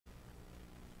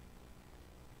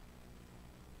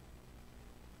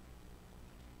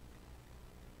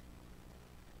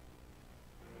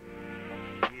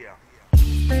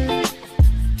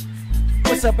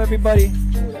What's up, everybody?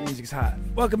 Ooh, that music's hot.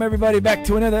 Welcome, everybody, back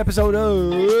to another episode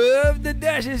of the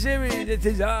Dasher series. It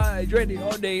is I, Dreddy,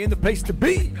 all day in the place to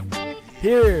be.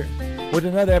 Here with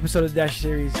another episode of the Dasher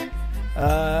series.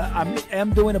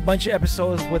 I'm doing a bunch of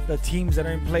episodes with the teams that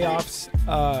are in playoffs.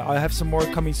 I'll have some more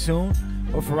coming soon.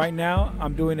 But for right now,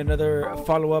 I'm doing another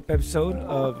follow-up episode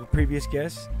of a previous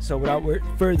guest. So without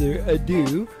further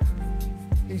ado,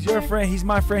 he's your friend, he's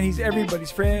my friend, he's everybody's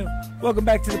friend. Welcome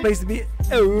back to the place to be,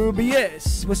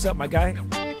 OBS. What's up, my guy?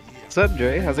 What's up,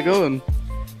 Dre? How's it going?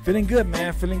 Feeling good,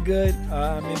 man. Feeling good.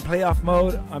 I'm in playoff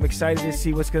mode. I'm excited to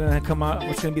see what's gonna come out.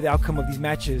 What's gonna be the outcome of these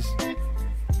matches?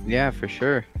 Yeah, for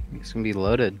sure. It's gonna be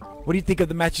loaded. What do you think of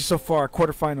the matches so far?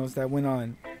 Quarterfinals that went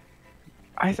on.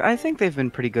 I think they've been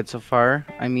pretty good so far.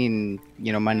 I mean,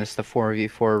 minus the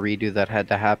 4v4 redo that had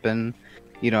to happen.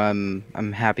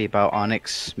 I'm happy about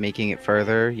Onyx making it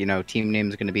further. Team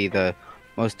Name's going to be the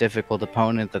most difficult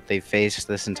opponent that they've faced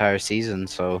this entire season.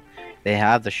 So they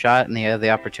have the shot and they have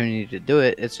the opportunity to do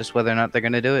it. It's just whether or not they're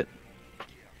going to do it.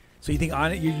 So you think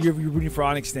you're rooting for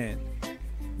Onyx then?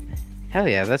 Hell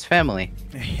yeah, that's family.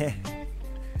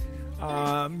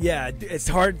 Yeah, it's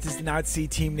hard to not see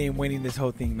Team Name winning this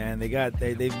whole thing, man. They've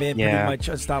been pretty much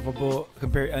unstoppable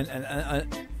compared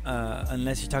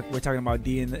unless we're talking about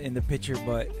D in the picture,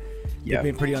 but they've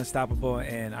been pretty unstoppable,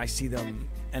 and I see them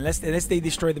unless they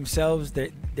destroy themselves,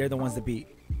 they're the ones to beat.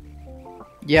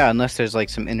 Yeah, unless there's like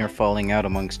some inner falling out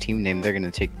amongst Team Name, they're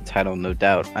gonna take the title, no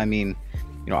doubt. I mean,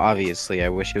 obviously I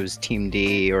wish it was Team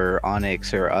D or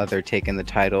Onyx or other taking the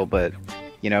title, but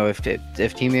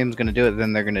if Team Name's going to do it,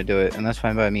 then they're going to do it, and that's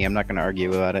fine by me. I'm not going to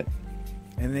argue about it.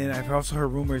 And then I've also heard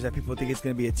rumors that people think it's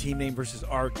going to be a Team Name versus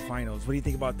ARC finals. What do you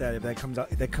think about that? If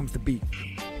that comes to beat?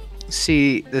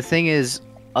 See, the thing is,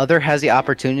 Other has the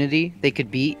opportunity. They could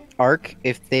beat ARC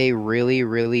if they really,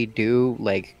 really do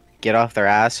get off their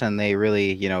ass and they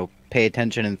really, pay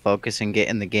attention and focus and get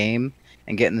in the game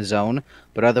and get in the zone.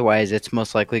 But otherwise, it's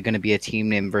most likely going to be a Team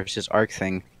Name versus ARC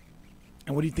thing.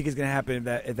 And what do you think is going to happen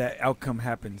if that outcome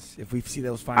happens? If we see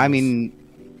those finals? I mean,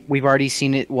 we've already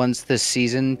seen it once this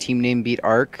season. Team Name beat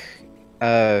ARC.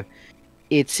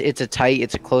 It's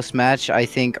a close match. I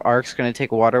think ARC's going to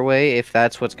take Waterway if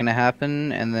that's what's going to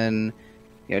happen. And then,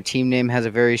 Team Name has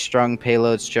a very strong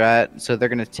payload strat, so they're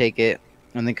going to take it.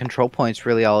 And then control point's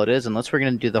really all it is, unless we're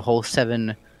going to do the whole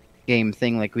 7-game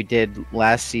thing like we did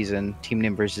last season, Team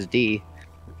Name versus D.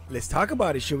 Let's talk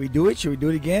about it. Should we do it? Should we do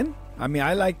it again? I mean,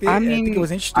 I liked it. I think it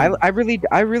was interesting. I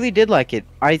really did like it.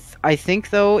 I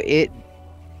think though it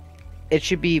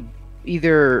should be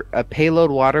either a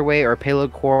payload waterway or a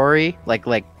payload quarry, like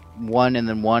one and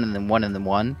then one and then one and then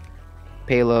one.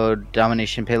 Payload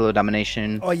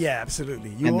domination. Oh yeah,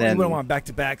 absolutely. You wouldn't want back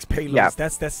to backs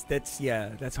payloads. Yeah.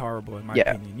 That's horrible in my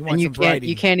opinion. You want some variety.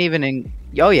 You can't even.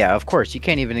 Oh yeah, of course. You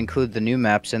can't even include the new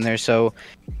maps in there. So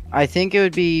I think it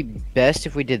would be best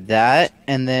if we did that,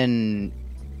 and then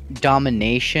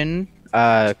domination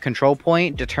control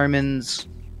point determines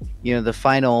the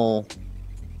final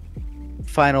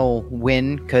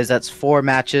win, because that's 4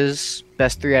 matches,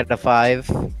 best 3 out of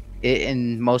 5.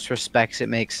 In most respects it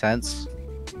makes sense.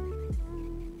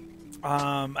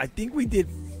 I think we did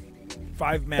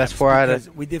 5 maps. That's 4 out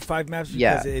of... We did 5 maps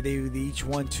because they each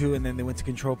won 2 and then they went to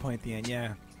control point at the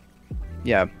end.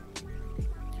 Yeah.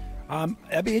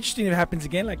 That'd be interesting if it happens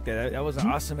again like that. That was an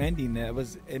awesome ending.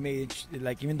 It made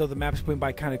even though the maps went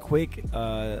by kind of quick,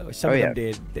 some of them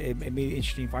did. It made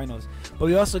interesting finals. But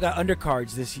we also got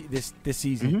undercards this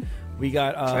season. Mm-hmm. We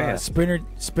got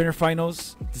sprinter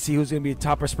finals to see who's gonna be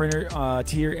top of sprinter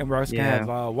tier, and we're also gonna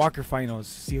have walker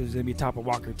finals to see who's gonna be top of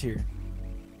walker tier.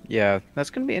 Yeah, that's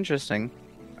gonna be interesting.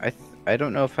 I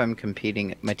don't know if I'm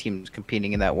competing. My team's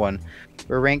competing in that one.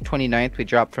 We're ranked 29th. We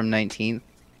dropped from 19th.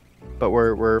 But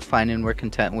we're fine and we're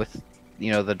content with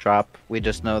the drop. We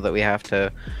just know that we have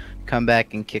to come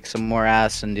back and kick some more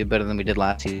ass and do better than we did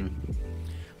last season.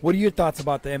 What are your thoughts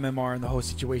about the MMR and the whole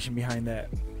situation behind that?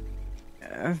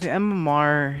 The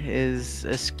MMR is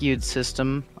a skewed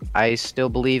system. I still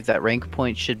believe that rank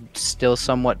point should still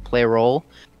somewhat play a role.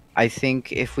 I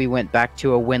think if we went back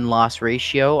to a win-loss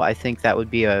ratio, I think that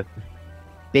would be a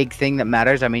big thing that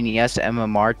matters. I mean, yes,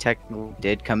 MMR technically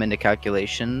did come into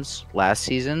calculations last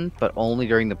season, but only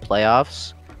during the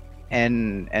playoffs.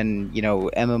 And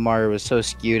MMR was so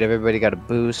skewed. Everybody got a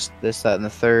boost, this, that, and the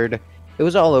third. It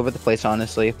was all over the place,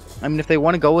 honestly. I mean, if they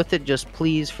want to go with it, just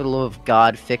please, for the love of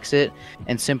God, fix it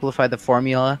and simplify the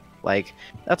formula.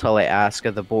 That's all I ask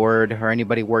of the board or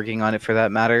anybody working on it for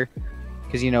that matter.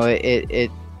 Because,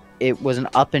 it was an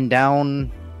up and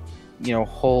down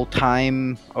whole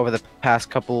time over the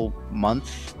past couple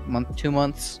month, 2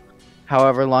 months,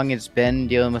 however long it's been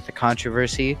dealing with the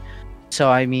controversy. So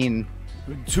I mean,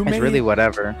 Too it's many, really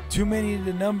whatever. too many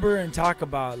to number and talk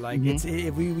about. Like Mhm. it's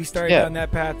if we started Yeah. down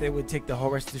that path, it would take the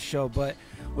whole rest of the show. But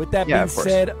with that Yeah, being of course.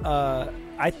 said,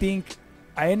 I think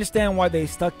I understand why they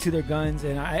stuck to their guns,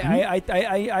 and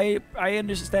I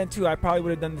understand too. I probably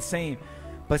would have done the same.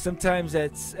 But sometimes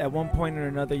at one point or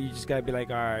another, you just gotta be like,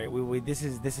 all right, this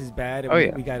is bad, and Oh,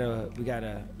 yeah. we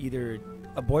gotta either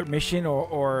abort mission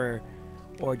or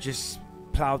just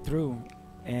plow through.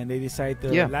 And they decide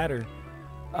the Yeah. latter.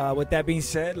 With that being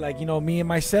said, like me and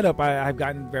my setup, I've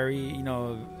gotten very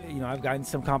I've gotten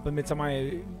some compliments on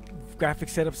my graphic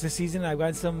setups this season. I've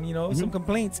gotten some some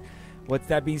complaints. With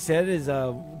that being said, is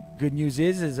good news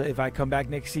is if I come back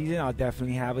next season, I'll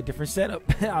definitely have a different setup.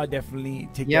 I'll definitely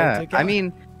take that Yeah, into account. I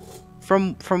mean,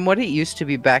 from what it used to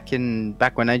be back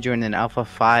when I joined in Alpha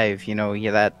 5,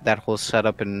 that whole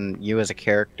setup and you as a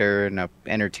character and a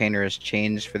entertainer has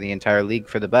changed for the entire league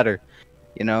for the better.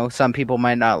 Some people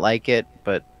might not like it,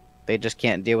 but they just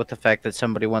can't deal with the fact that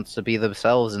somebody wants to be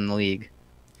themselves in the league.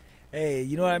 Hey,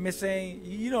 you know what I'm saying?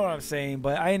 You know what I'm saying,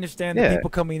 but I understand that Yeah. people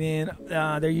coming in,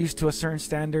 they're used to a certain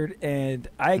standard, and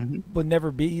I Mhm. would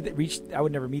never I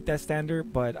would never meet that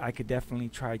standard, but I could definitely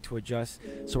try to adjust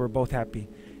so we're both happy.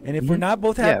 And if we're Mhm. not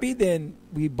both Yeah. happy, then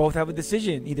we both have a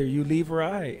decision: either you leave or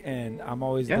I. And I'm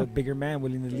always Yeah. the bigger man,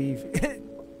 willing to leave.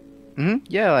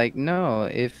 Yeah, like no,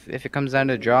 if it comes down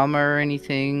to drama or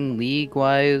anything, league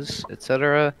wise,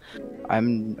 etc.,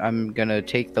 I'm gonna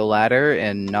take the latter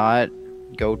and not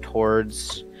go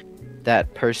towards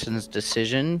that person's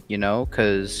decision,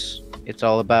 because it's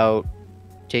all about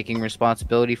taking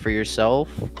responsibility for yourself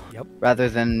Yep. rather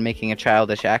than making a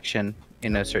childish action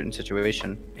in a certain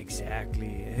situation.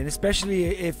 Exactly, and especially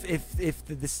if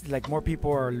this like more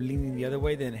people are leaning the other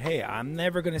way, then hey, I'm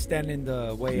never gonna stand in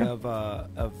the way Yeah.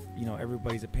 of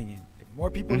everybody's opinion. If more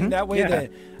people lean Mhm, that way, yeah. then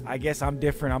I guess I'm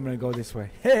different. I'm gonna go this way.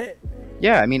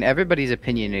 Yeah, I mean, everybody's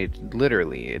opinion,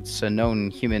 it's a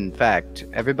known human fact.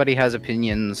 Everybody has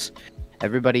opinions.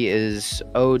 Everybody is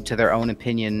owed to their own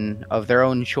opinion of their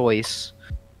own choice.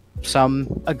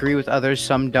 Some agree with others,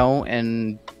 some don't,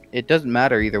 and it doesn't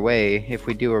matter either way if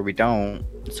we do or we don't,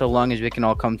 so long as we can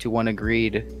all come to one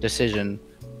agreed decision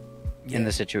in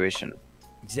the situation.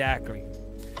 Exactly.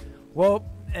 Well,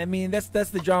 I mean that's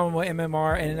the drama with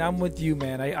MMR, and I'm with you,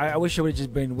 man. I wish it would have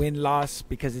just been win loss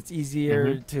because it's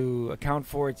easier to account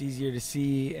for, it's easier to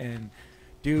see and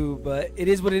do, but it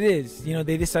is what it is.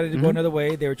 They decided to go Mhm. another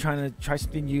way. They were trying to try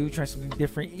something new, try something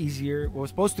different, easier. What was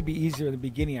supposed to be easier in the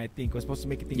beginning, I think, was supposed to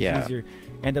make things Yeah. easier,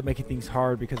 end up making things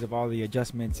hard because of all the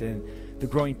adjustments and the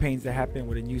growing pains that happen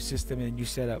with a new system and a new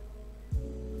setup.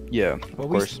 Yeah, But of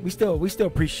we, course. we still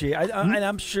appreciate. And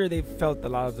I'm sure they felt a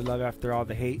lot of the love after all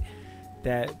the hate.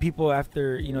 That people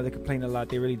after they complain a lot,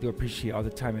 they really do appreciate all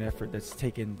the time and effort that's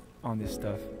taken on this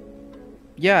stuff.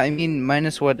 Yeah, I mean,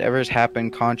 minus whatever's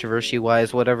happened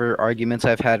controversy-wise, whatever arguments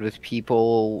I've had with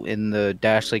people in the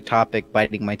Dash League topic,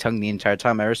 biting my tongue the entire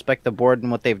time. I respect the board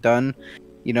and what they've done.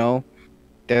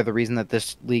 They're the reason that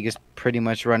this league is pretty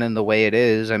much running the way it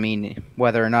is. I mean,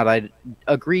 whether or not I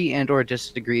agree and or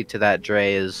disagree to that,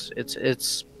 Dre,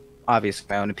 it's obviously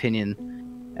my own opinion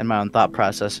and my own thought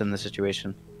process in the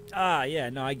situation. Yeah,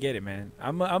 no, I get it, man.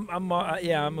 I'm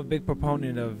a big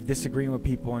proponent of disagreeing with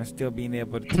people and still being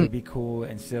able to be cool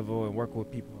and civil and work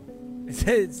with people.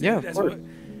 Yeah, of that's course.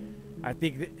 I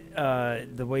think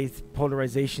the way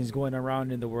polarization is going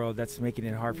around in the world, that's making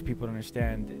it hard for people to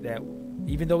understand that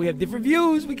even though we have different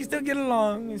views, we can still get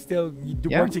along and still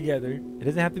work together. It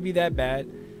doesn't have to be that bad.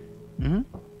 hmm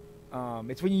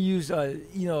It's when you use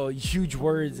huge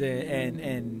words and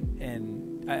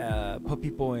put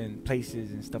people in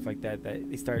places and stuff like that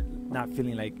they start not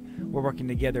feeling like we're working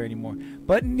together anymore.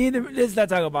 But let's not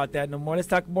talk about that no more. Let's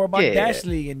talk more about Dash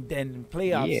League and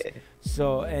playoffs. Yeah.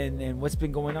 So and what's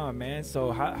been going on, man.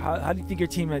 So how do you think your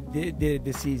team did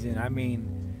this season? I mean,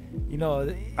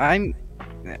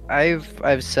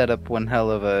 I've set up one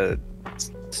hell of a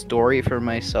story for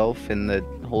myself in the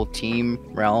whole team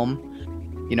realm.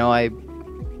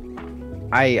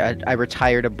 I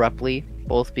retired abruptly,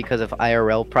 both because of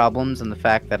IRL problems and the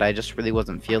fact that I just really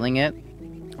wasn't feeling it,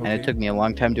 and it took me a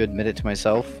long time to admit it to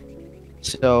myself.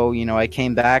 So I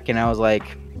came back and I was like,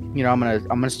 I'm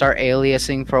gonna start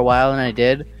aliasing for a while, and I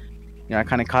did. I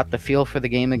kind of caught the feel for the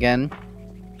game again.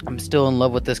 I'm still in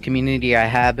love with this community. I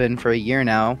have been for a year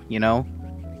now,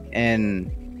 and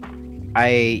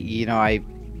I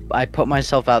put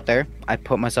myself out there. I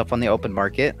put myself on the open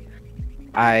market.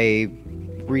 I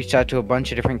reached out to a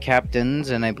bunch of different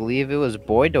captains, and I believe it was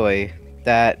Boydoy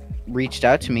that reached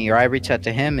out to me, or I reached out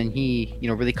to him, and he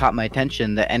really caught my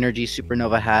attention. The energy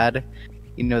Supernova had,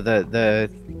 You know,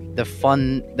 the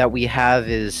fun that we have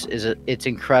it's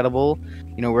incredible.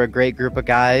 You know, we're a great group of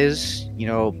guys. You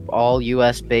know, all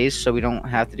U.S. based, so we don't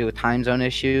have to deal with time zone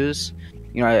issues.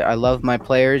 You know, I love my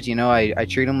players. You know, I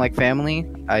treat them like family.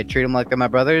 I treat them like they're my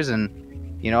brothers, and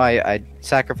you know, I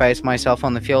sacrifice myself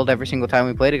on the field every single time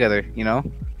we play together. You know.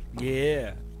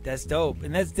 Yeah, that's dope,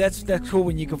 and that's cool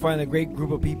when you can find a great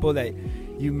group of people that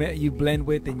you blend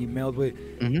with and you meld with.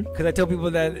 Because I tell people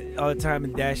that all the time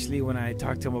in Dashley when I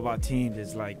talk to them about teams.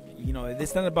 It's like, you know,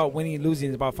 it's not about winning and losing.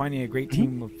 It's about finding a great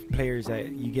team of players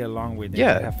that you get along with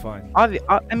and have fun.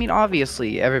 I mean,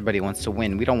 obviously, everybody wants to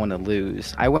win. We don't want to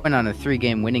lose. I went on a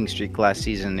 3-game winning streak last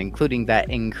season, including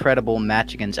that incredible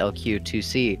match against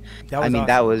LQ2C. Awesome.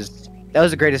 That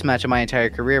was the greatest match of my entire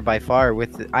career by far.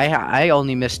 I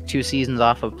only missed 2 seasons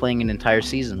off of playing an entire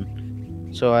season.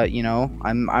 So you know,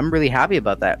 I'm really happy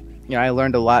about that. You know, I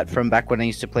learned a lot from back when I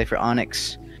used to play for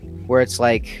Onyx, where it's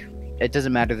like it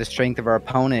doesn't matter the strength of our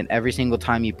opponent. Every single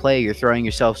time you play, you're throwing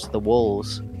yourselves to the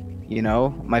wolves. You know,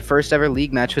 my first ever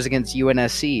league match was against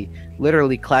UNSC.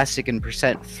 Literally, Classic and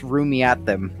Percent threw me at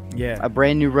them. Yeah, a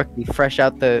brand new rookie, fresh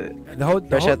out the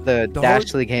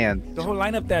Dash League hand. The whole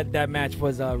lineup that match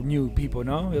was new people.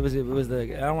 No, it was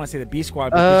the, I don't want to say the B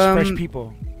squad, but fresh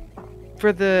people.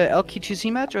 For the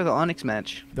LQ2C match or the Onyx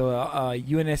match? The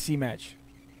UNSC match.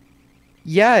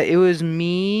 Yeah, it was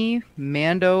me,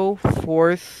 Mando,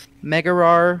 Fourth,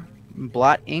 Megarar,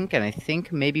 Blot Inc., and I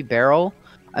think maybe Barrel.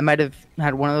 I might have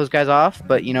had one of those guys off,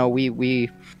 but you know,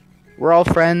 we're all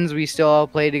friends. We still all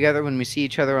play together when we see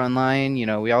each other online. You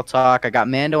know, we all talk. I got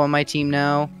Mando on my team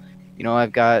now. You know,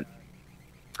 I've got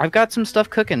some stuff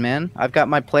cooking, man. I've got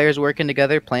my players working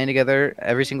together, playing together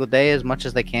every single day as much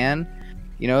as they can.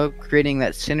 You know, creating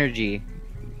that synergy,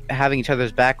 having each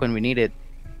other's back when we need it.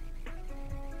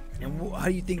 And how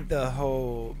do you think the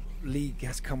whole league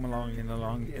has come along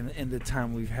in the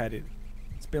time we've had it?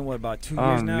 It's been what, about 2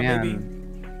 years now, maybe?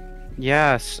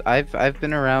 Yes, I've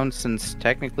been around since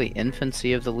technically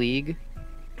infancy of the league.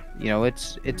 You know,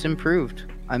 it's improved.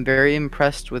 I'm very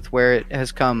impressed with where it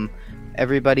has come.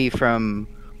 Everybody from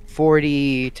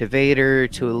 40 to Vader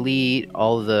to Elite,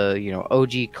 all the, you know,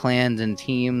 OG clans and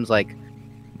teams, like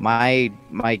my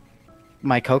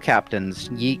co-captains,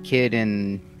 Yeet Kid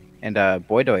and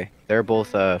Boydoy, they're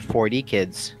both 4D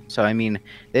kids. So I mean,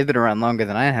 they've been around longer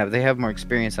than I have. They have more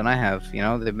experience than I have. You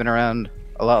know, they've been around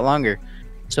a lot longer.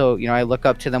 So you know, I look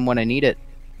up to them when I need it.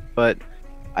 But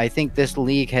I think this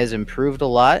league has improved a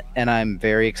lot, and I'm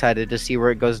very excited to see where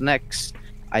it goes next.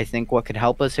 I think what could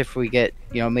help us if we get,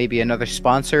 you know, maybe another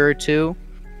sponsor or two,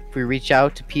 if we reach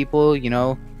out to people, you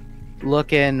know,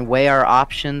 look and weigh our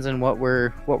options and what we're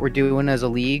doing as a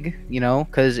league, you know,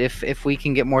 because if we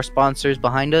can get more sponsors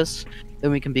behind us, then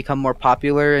we can become more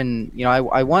popular. And you know,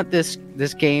 I want this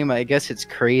game, I guess it's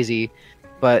crazy,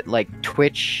 but like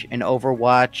Twitch and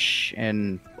Overwatch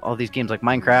and all these games like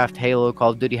Minecraft, Halo, Call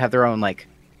of Duty have their own, like,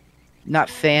 not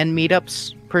fan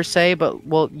meetups per se, but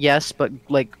well, yes, but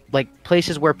like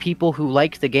places where people who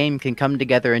like the game can come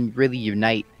together and really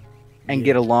unite and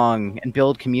get along and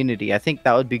build community. I think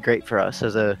that would be great for us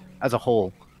as a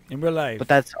whole. In real life. But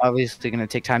that's obviously going to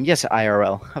take time. Yes,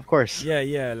 IRL, of course.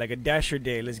 Yeah, like a Dasher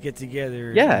Day. Let's get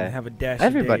together. Yeah, and have a Dasher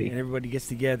Day, and everybody gets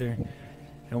together,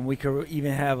 and we could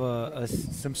even have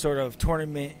some sort of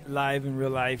tournament live in real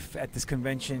life at this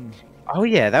convention. Oh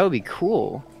yeah, that would be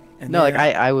cool. And no, like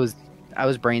I was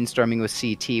brainstorming with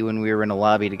CT when we were in a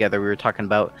lobby together. We were talking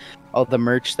about all the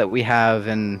merch that we have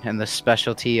and the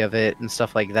specialty of it and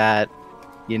stuff like that,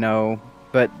 you know.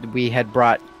 But we had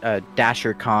brought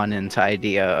Dasher Con into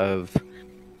idea of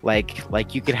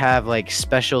like you could have like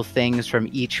special things from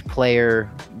each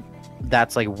player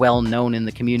that's like well known in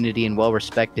the community and well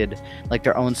respected, like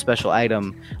their own special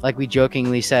item. Like we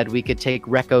jokingly said, we could take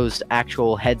Rekko's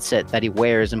actual headset that he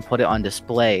wears and put it on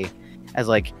display as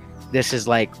like, this is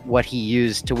like what he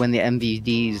used to win the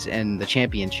MVDs and the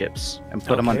championships, and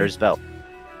put them under his belt.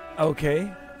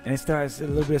 Okay, and it still has a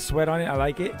little bit of sweat on it. I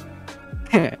like it.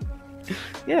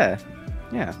 Yeah.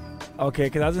 Okay,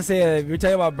 because I was gonna say, if you're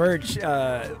talking about merch,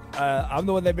 I'm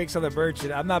the one that makes all the merch,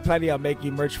 and I'm not planning on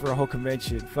making merch for a whole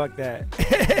convention. Fuck that.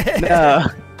 No,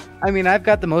 I mean, I've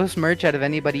got the most merch out of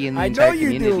anybody in the entire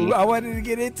community. I know you do. I wanted to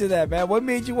get into that, man. What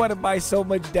made you want to buy so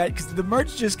much that? Because the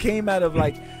merch just came out of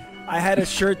like, I had a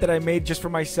shirt that I made just for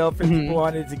myself, and people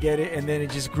wanted to get it, and then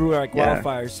it just grew like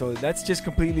wildfire. So that's just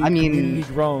completely, community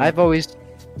grown. I've always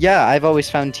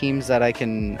found teams that I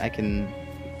can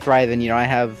thrive in. You know, I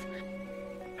have,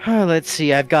 let's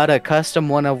see, I've got a custom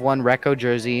 1-of-1 Rekko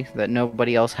jersey that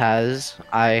nobody else has.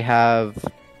 I have,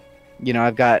 you know,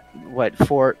 I've got what,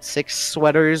 6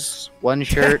 sweaters, 1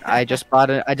 shirt. I just bought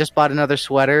another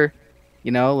sweater.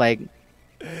 You know, like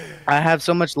I have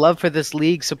so much love for this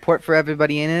league, support for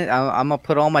everybody in it. I'm gonna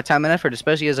put all my time and effort,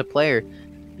 especially as a player.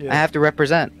 Yeah. I have to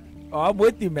represent. Oh, I'm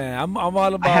with you, man. I'm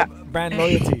all about brand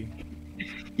loyalty.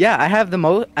 Yeah, I have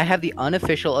the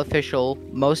unofficial official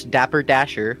most dapper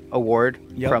dasher award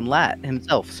from Lat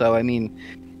himself. So I mean,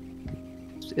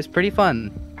 it's pretty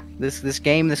fun. This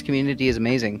game, this community is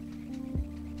amazing.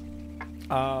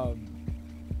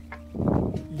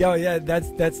 Yo, yeah,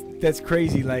 that's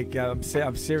crazy. Like,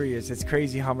 I'm serious. It's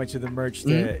crazy how much of the merch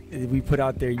that we put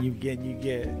out there you get.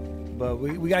 But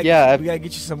we gotta get you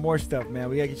some more stuff, man.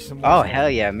 We gotta get you some more. Oh stuff. hell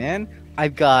yeah, man!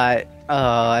 I've got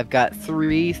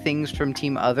 3 things from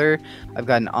Team Other. I've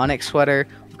got an Onyx sweater.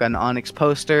 I've got an Onyx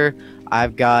poster.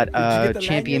 I've got a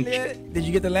champion. Did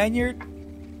you get the lanyard?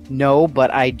 No,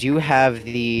 but I do have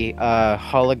the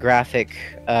holographic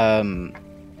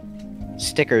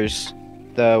stickers,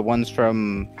 the ones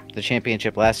from the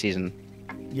championship last season.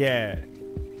 Yeah.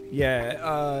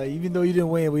 Even though you didn't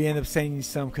win, we ended up sending you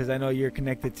some because I know you're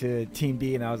connected to Team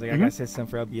B, and I was like, I gotta send some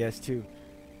for LBS too.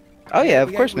 Oh yeah,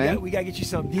 of course, man. We gotta get you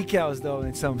some decals though,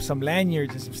 and some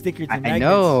lanyards and some stickers. And I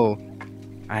know,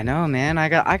 man. I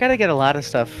gotta get a lot of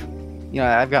stuff. You know,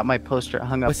 I've got my poster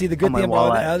hung up. But see, the good on my thing about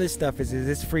wall all the other stuff is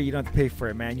it's free. You don't have to pay for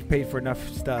it, man. You paid for enough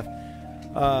stuff.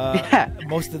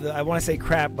 Most of the, I want to say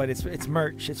crap, but it's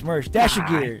merch. It's merch. Dasher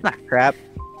gear. It's not crap.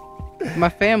 My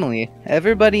family.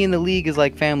 Everybody in the league is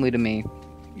like family to me.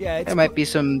 Yeah, there might be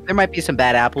some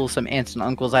bad apples, some aunts and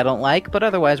uncles I don't like, but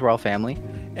otherwise we're all family.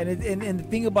 And the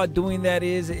thing about doing that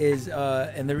is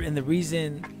the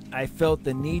reason I felt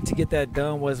the need to get that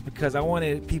done was because I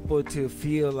wanted people to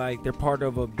feel like they're part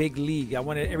of a big league. I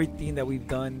wanted everything that we've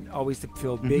done always to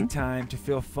feel big time, to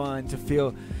feel fun, to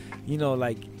feel, you know,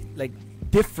 like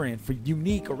different, for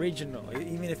unique, original.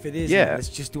 Even if it is, you know, let's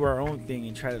just do our own thing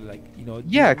and try to, like, you know.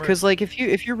 Yeah, because like if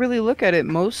you really look at it,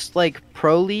 most like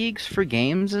pro leagues for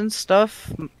games and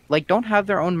stuff like don't have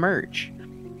their own merch.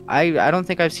 I don't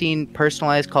think I've seen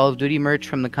personalized Call of Duty merch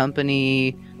from the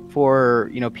company for,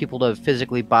 you know, people to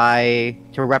physically buy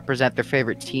to represent their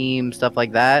favorite team, stuff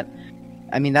like that.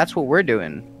 I mean, that's what we're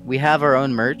doing. We have our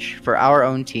own merch for our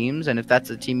own teams, and if that's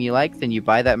a team you like, then you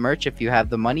buy that merch if you have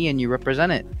the money and you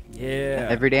represent it. Yeah.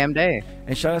 Every damn day.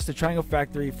 And shout out to Triangle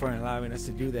Factory for allowing us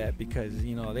to do that, because,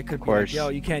 you know, they could be like, yo,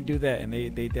 you can't do that, and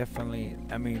they definitely,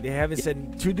 I mean, they haven't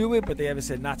said to do it, but they haven't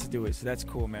said not to do it, so that's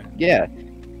cool, man. Yeah.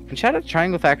 And shout out to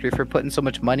Triangle Factory for putting so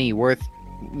much money worth,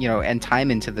 you know, and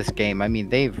time into this game. I mean,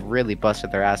 they've really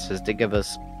busted their asses to give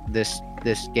us this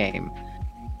game.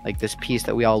 Like, this piece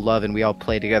that we all love and we all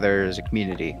play together as a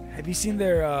community. Have you seen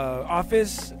their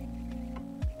office?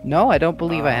 No, I don't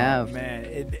believe I have.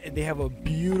 Man, they have a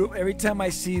beautiful... Every time I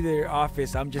see their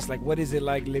office, I'm just like, what is it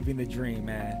like living the dream,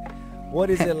 man? What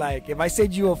is it like? If I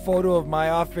sent you a photo of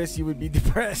my office, you would be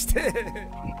depressed.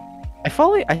 I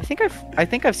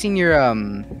think I've seen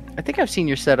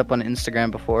your setup on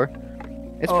Instagram before.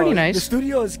 It's pretty nice. The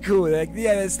studio is cool. Like,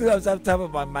 yeah, the studio's on top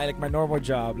of my normal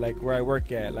job, like where I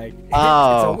work at. Like,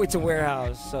 it's a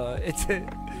warehouse. So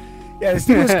yeah, the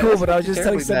studio's cool. But I was just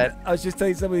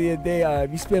telling somebody the other day,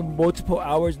 if you spend multiple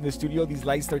hours in the studio, these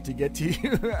lights start to get to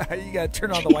you. You gotta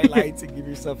turn on the white lights and give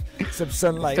yourself some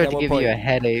sunlight. Start to give you a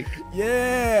headache.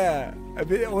 Yeah,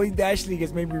 only Dash League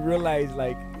has made me realize,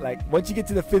 like once you get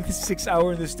to the 5th, 6th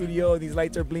hour in the studio, these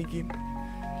lights are blinking.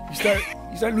 You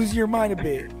start losing your mind a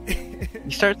bit.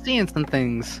 You start seeing some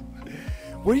things.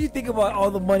 What do you think about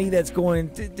all the money that's going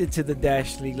to the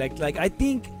Dash League? Like I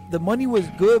think the money was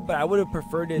good, but I would have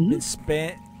preferred it been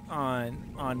spent on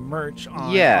merch,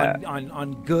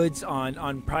 on goods,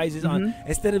 on prizes, on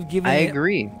instead of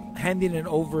handing it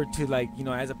over to, like, you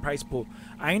know, as a prize pool.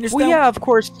 I understand. Well, yeah, of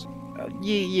course.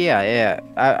 Yeah.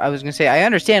 I was gonna say, I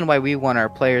understand why we want our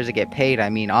players to get paid. I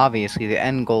mean, obviously, the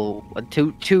end goal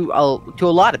to a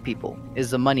lot of people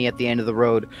is the money at the end of the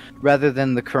road, rather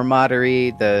than the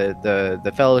camaraderie,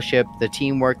 the fellowship, the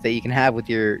teamwork that you can have with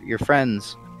your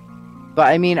friends. But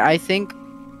I mean, I think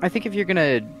if you're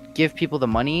gonna give people the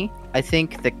money, I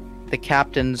think the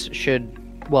captains should.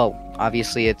 Well,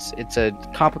 obviously, it's a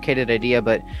complicated idea,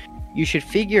 but you should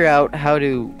figure out how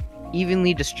to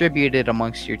evenly distributed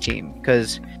amongst your team.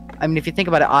 Because I mean, if you think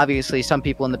about it, obviously some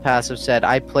people in the past have said,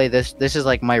 I play this is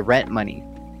like my rent money.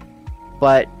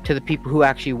 But to the people who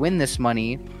actually win this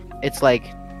money, it's like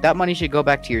that money should go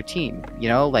back to your team, you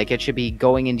know, like it should be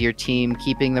going into your team,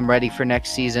 keeping them ready for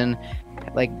next season.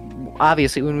 Like,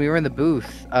 obviously when we were in the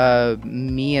booth,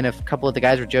 me and a couple of the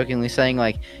guys were jokingly saying,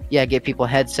 like, yeah, get people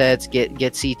headsets, get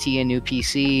CT a new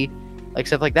PC, like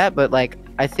stuff like that. But like,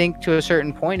 I think to a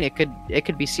certain point it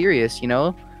could be serious, you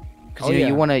know? because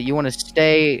you want to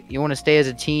stay as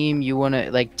a team. You want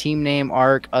to like team name,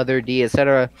 arc, other D,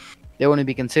 etc. They want to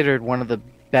be considered one of the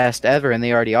best ever, and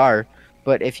they already are.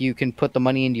 But if you can put the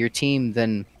money into your team,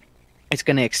 then it's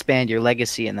going to expand your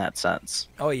legacy in that sense.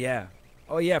 Oh yeah,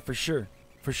 for sure.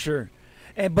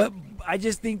 But I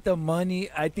just think the money.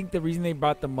 I think the reason they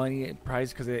brought the money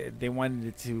prize because they wanted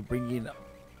it to bring in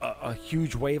a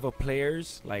huge wave of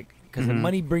players, like because the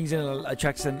money brings in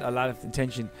attracts in a lot of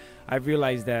attention. I've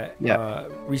realized that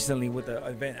recently with the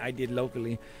event I did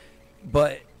locally,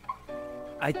 but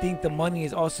I think the money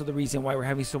is also the reason why we're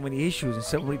having so many issues and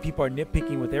so many people are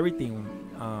nitpicking with everything.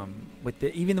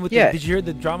 Did you hear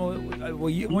the drama?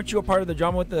 Weren't you a part of the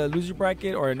drama with the loser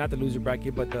bracket, or not the loser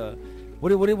bracket, but the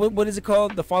what is it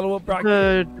called? The follow-up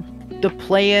bracket? The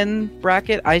play-in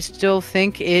bracket. I still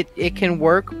think it can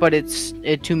work, but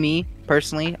to me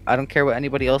personally, I don't care what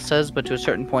anybody else says, but to a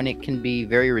certain point it can be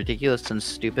very ridiculous and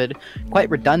stupid, quite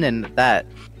redundant at that.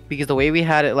 Because the way we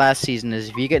had it last season is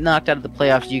if you get knocked out of the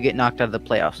playoffs, you get knocked out of the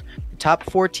playoffs. The top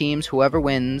 4 teams, whoever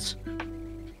wins,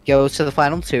 goes to the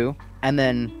final 2, and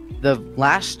then the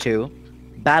last 2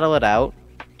 battle it out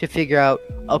to figure out,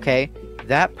 okay,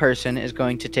 that person is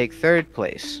going to take 3rd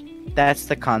place. That's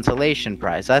the consolation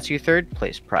prize. That's your 3rd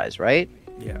place prize, right?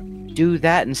 Yeah. Do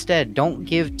that instead. Don't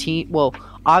give well,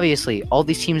 obviously, all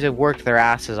these teams have worked their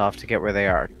asses off to get where they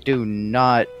are.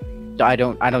 I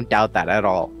don't doubt that at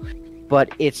all.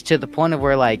 But it's to the point of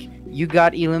where, like, you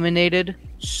got eliminated,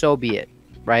 so be it,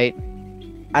 right?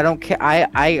 I don't care.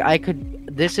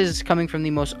 This is coming from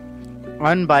the most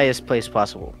unbiased place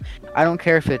possible. I don't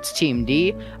care if it's Team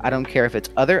D. I don't care if it's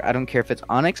Other. I don't care if it's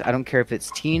Onyx. I don't care if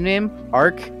it's Team Name,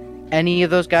 Arc, any of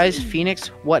those guys, Phoenix,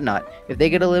 whatnot. If they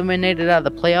get eliminated out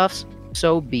of the playoffs,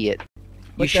 so be it.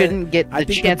 You shouldn't get the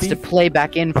chance to play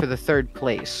back in for the 3rd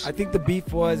place. I think the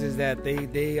beef is that they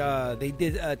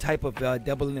did a type of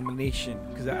double elimination,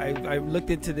 because I looked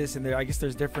into this and I guess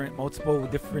there's multiple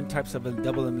different types of a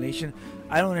double elimination.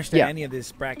 I don't understand any of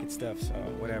this bracket stuff, so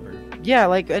whatever. Yeah,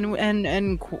 like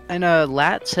and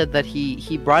Lat said that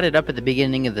he brought it up at the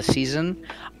beginning of the season.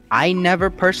 I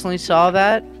never personally saw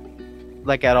that,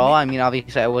 like at all. I mean,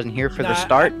 obviously I wasn't here for the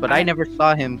start, but I never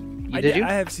saw him. Did you?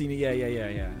 I have seen it.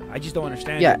 Yeah. I just don't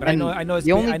understand it. But I know it was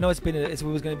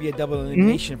going to be a double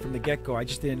elimination from the get-go. I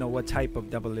just didn't know what type of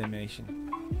double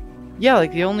elimination. Yeah,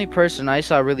 like the only person I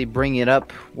saw really bring it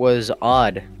up was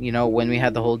Odd. You know, when we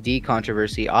had the whole D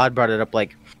controversy, Odd brought it up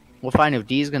like, well, fine, if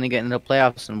D's going to get into the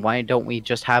playoffs, then why don't we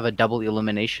just have a double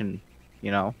elimination,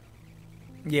 you know?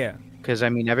 Yeah. Because, I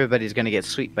mean, everybody's going to get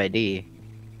swept by D.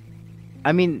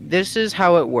 I mean, this is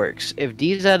how it works. If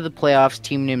D is out of the playoffs,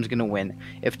 Team Name's gonna win.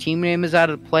 If Team Name is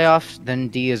out of the playoffs, then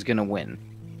D is gonna win.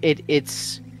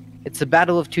 It's the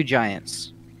battle of 2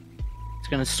 giants. It's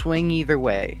gonna swing either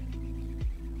way.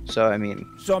 So I mean.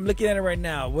 So I'm looking at it right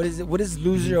now. What is it? What does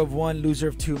loser of 1, loser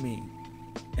of 2 mean?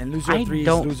 And loser of 3 is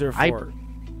loser of 4.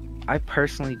 I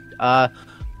personally, I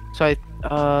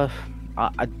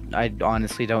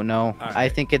honestly don't know. Right. I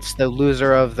think it's the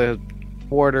loser of the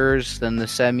quarters, then the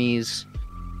semis,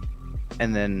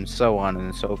 and then so on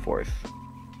and so forth.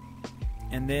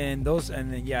 And then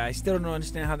I still don't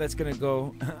understand how that's gonna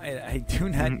go. I do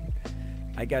not.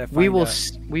 I gotta find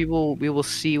out. We will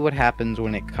see what happens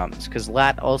when it comes. Because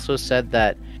Lat also said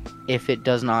that if it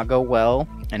does not go well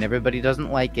and everybody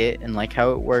doesn't like it and like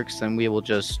how it works, then we will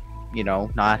just, you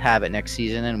know, not have it next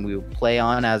season and we will play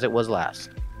on as it was last.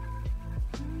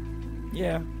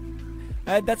 Yeah.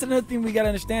 That's another thing we gotta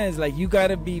understand is like you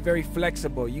gotta be very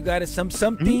flexible. You gotta some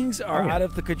things are out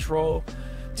of the control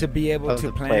to be able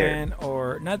to plan,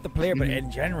 or not the player, but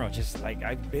in general. Just like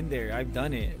I've been there, I've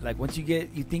done it. Like once you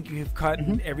think you've caught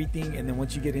everything, and then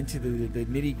once you get into the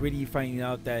nitty gritty, you find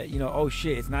out that oh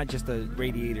shit, it's not just a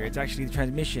radiator, it's actually the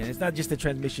transmission. It's not just the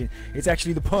transmission, it's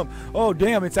actually the pump. Oh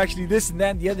damn, it's actually this and that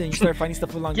and the other. And you start finding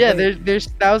stuff along the way. Yeah, there's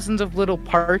thousands of little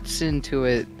parts into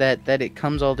it that it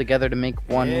comes all together to make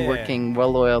one working,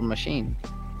 well-oiled machine.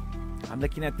 I'm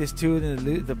looking at this too.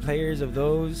 The players of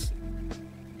those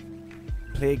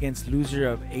play against loser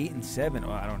of 8 and 7.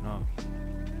 Oh, I don't know.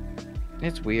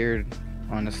 It's weird,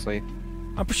 honestly.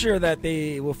 I'm sure that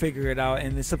they will figure it out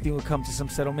and then something will come to some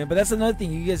settlement. But that's another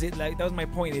thing. You guys, that was my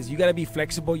point, is you got to be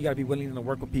flexible. You got to be willing to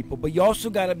work with people. But you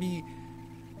also got to be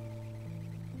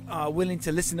willing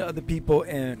to listen to other people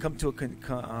and come to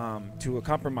a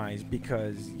compromise,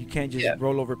 because you can't just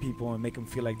roll over people and make them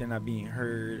feel like they're not being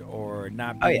heard or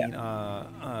not being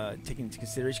taken into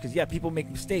consideration. Because people make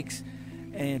mistakes.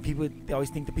 And people always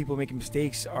think the people making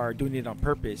mistakes are doing it on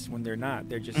purpose when they're not.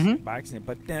 They're just by accident.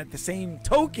 But then at the same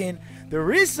token,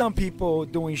 there is some people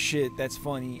doing shit that's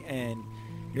funny, and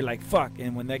you're like, fuck.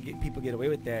 And when people get away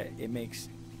with that, it makes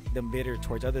them bitter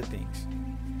towards other things.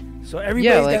 So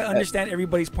everybody's like, gotta understand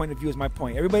everybody's point of view is my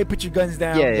point. Everybody put your guns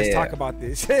down. Let's talk about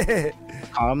this.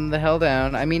 Calm the hell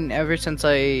down. I mean, ever since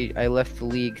I left the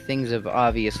league, things have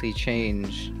obviously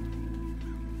changed.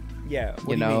 Yeah, what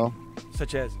you do know, mean?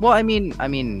 Such as? Well, I mean,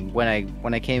 when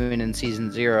I came in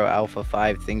season 0, Alpha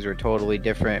 5, things were totally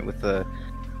different with the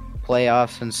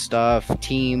playoffs and stuff,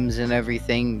 teams and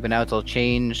everything. But now it's all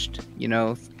changed. You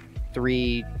know,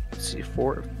 3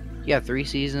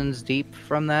 seasons deep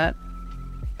from that.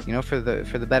 You know, for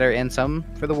the better and some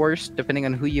for the worse, depending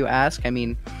on who you ask. I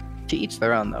mean, to each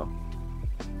their own, though.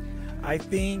 I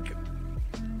think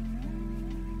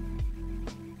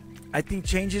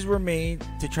changes were made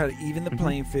to try to even the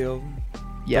playing field.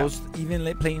 Yeah. Those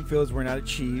even playing fields were not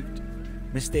achieved.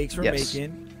 Mistakes were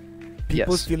making.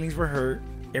 People's feelings were hurt.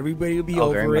 Everybody will be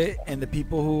over it, and the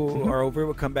people who are over it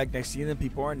will come back next season. And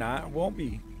people who are not won't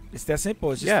be. It's that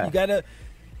simple. It's just you gotta.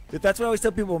 That's what I always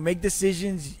tell people: make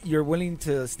decisions you're willing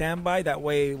to stand by. That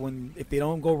way, if they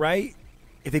don't go right,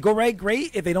 if they go right,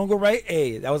 great. If they don't go right,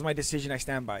 hey, that was my decision. I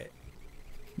stand by it.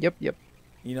 Yep.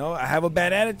 You know, I have a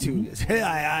bad attitude.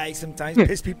 I sometimes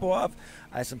piss people off.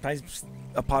 I sometimes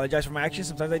apologize for my actions.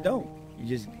 Sometimes I don't.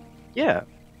 You just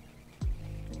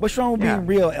What's wrong with being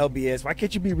real, LBS? Why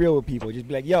can't you be real with people? Just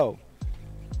be like, yo.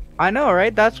 I know,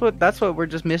 right? That's what we're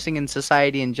just missing in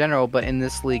society in general, but in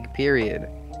this league, period.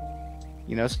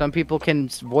 You know, some people can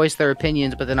voice their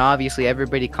opinions, but then obviously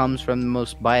everybody comes from the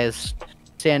most biased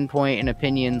standpoint and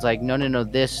opinions. Like, no,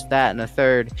 this, that, and the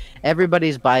third.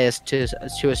 Everybody's biased to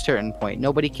a certain point.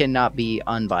 Nobody cannot be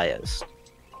unbiased.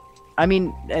 I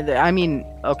mean,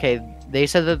 okay, they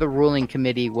said that the ruling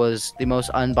committee was the most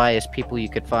unbiased people you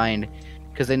could find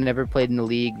because they never played in the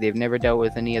league. They've never dealt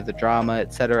with any of the drama,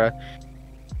 etc.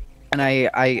 And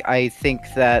I think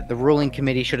that the ruling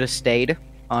committee should have stayed,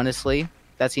 honestly.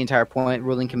 That's the entire point.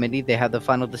 Ruling committee, they had the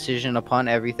final decision upon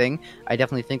everything. I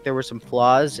definitely think there were some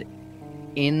flaws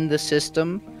in the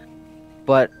system,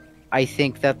 but I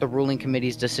think that the ruling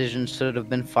committee's decision should have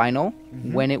been final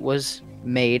when it was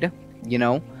made, you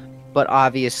know. But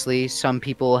obviously, some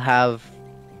people have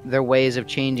their ways of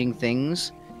changing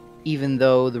things, even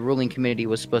though the ruling committee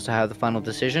was supposed to have the final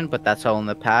decision, but that's all in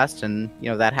the past, and,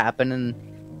 you know, that happened, and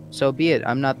so be it.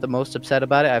 I'm not the most upset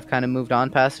about it. I've kind of moved on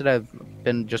past it. I've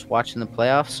been just watching the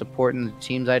playoffs, supporting the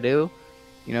teams I do,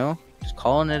 you know, just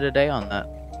calling it a day on that.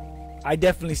 I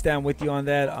definitely stand with you on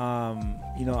that.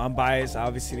 You know, I'm biased.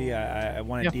 Obviously, I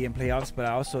want to DM playoffs, but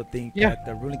I also think that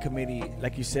the ruling committee,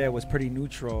 like you said, was pretty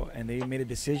neutral, and they made a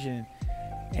decision.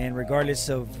 And regardless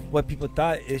of what people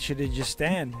thought, it should have just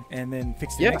stand and then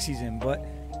fix the next season. But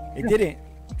it didn't.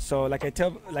 So, like I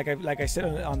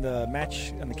said on the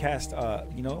match on the cast,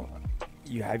 you know,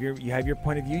 you have your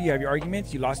point of view, you have your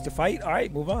arguments. You lost the fight. All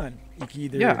right, move on. You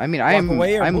can either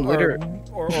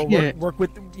work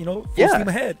with, you know, full steam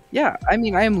ahead. Yeah, I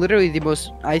mean, I am literally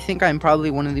I think I'm probably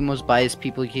one of the most biased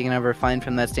people you can ever find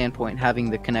from that standpoint,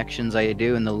 having the connections I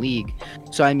do in the league.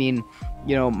 So, I mean,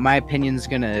 you know, my opinion's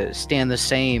gonna stand the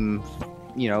same,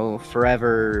 you know,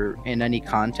 forever in any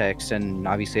context, and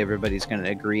obviously everybody's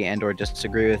gonna agree and or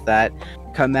disagree with that.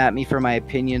 Come at me for my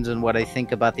opinions and what I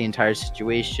think about the entire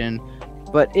situation.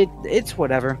 But it's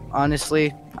whatever.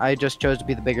 Honestly, I just chose to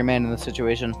be the bigger man in the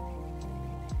situation.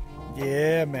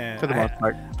 Yeah, man. For the most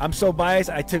part. I'm so biased.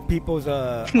 I took people's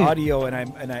audio and I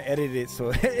edited it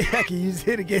so I can use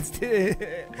it against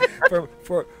it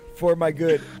for my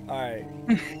good. All right.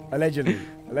 Allegedly,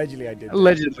 I did.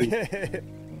 Allegedly.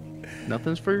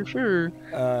 Nothing's for sure.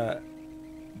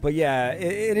 But yeah,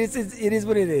 it is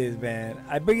what it is, man.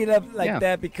 I bring it up like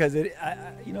that because you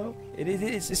know,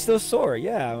 it's still sore.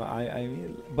 Yeah,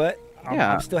 but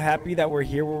I'm still happy that we're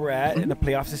here where we're at, and the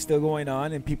playoffs is still going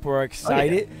on, and people are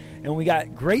excited, and we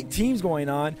got great teams going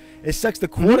on. It sucks the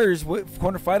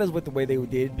quarterfinals with the way they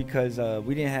did because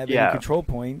we didn't have any control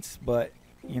points, but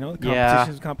you know,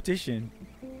 competition is competition.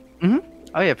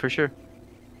 Oh yeah, for sure.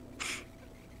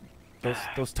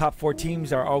 Those top 4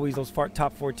 teams are always those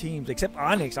top 4 teams, except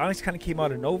Onyx. Onyx kind of came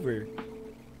out of nowhere.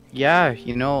 Yeah,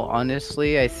 you know,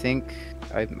 honestly, I think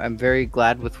I'm very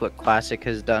glad with what Classic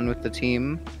has done with the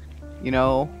team. You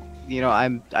know,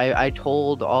 I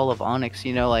told all of Onyx,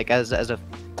 you know, like as a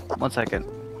 1 second.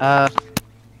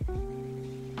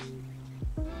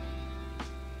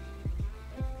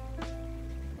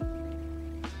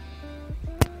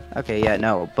 Okay, yeah,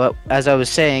 no, but as I was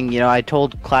saying, you know, I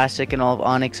told Classic and all of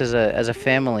Onyx as a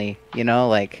family, you know,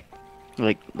 like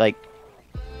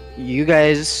you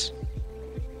guys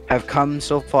have come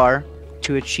so far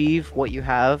to achieve what you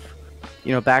have,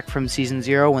 you know, back from season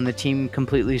 0 when the team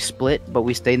completely split, but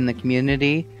we stayed in the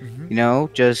community, you know,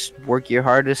 just work your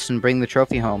hardest and bring the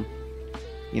trophy home.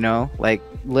 You know, like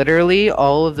literally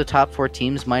all of the top 4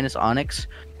 teams minus Onyx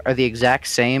are the exact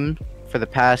same for the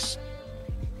past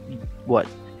what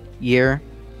year,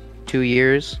 2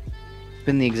 years. It's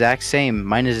been the exact same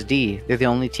minus D. They're the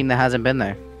only team that hasn't been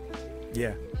there.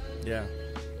 Yeah.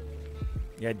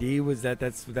 D was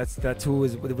that's who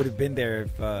would have been there.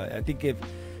 If I think if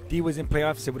D was in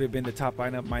playoffs, it would have been the top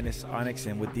lineup minus Onyx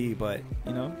and with D. But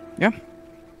you know, yeah,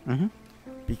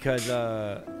 because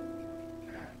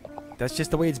that's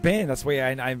just the way it's been. That's the way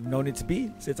I've known it to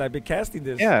be since I've been casting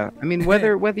this. Yeah, I mean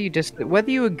whether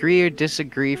you agree or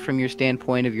disagree from your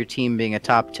standpoint of your team being a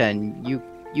top 10,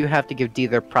 you have to give D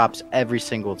their props every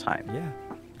single time.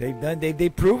 Yeah,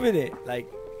 they've proven it. Like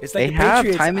it's like they the have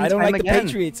Patriots. time and I don't time like again. the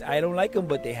Patriots. I don't like them,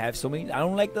 but they have so many. I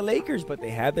don't like the Lakers, but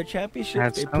they have their championships.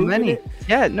 That's They've so proven many. it.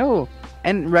 Yeah, no.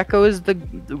 And Rekko's the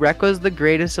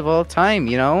greatest of all time,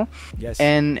 you know? Yes.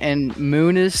 And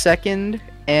Moon is second,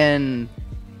 and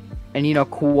you know,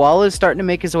 Koala's starting to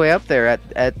make his way up there.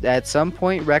 At some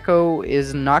point, Rekko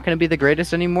is not going to be the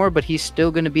greatest anymore, but he's still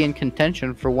going to be in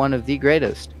contention for one of the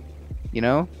greatest, you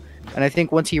know? And I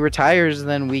think once he retires,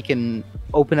 then we can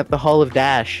open up the Hall of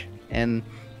Dash, and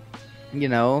you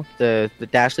know, the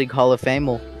Dash League Hall of Fame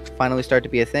will finally start to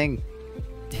be a thing.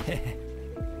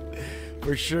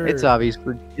 For sure. It's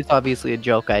obviously a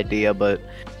joke idea, but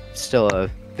still a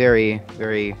very,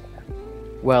 very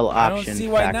well optioned I don't see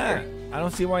why factor. not. I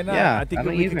don't see why not. Yeah, I think I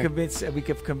don't we either.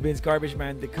 could convince Garbage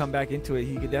Man to come back into it.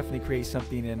 He could definitely create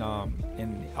something in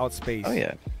outspace. Oh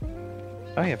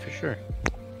yeah, for sure.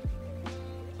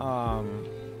 Well,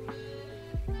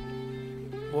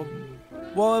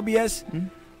 LBS.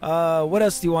 What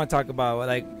else do you want to talk about?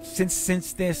 Like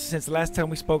since the last time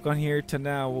we spoke on here to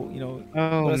now, you know.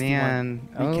 Oh what else do you man.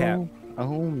 want? Recap.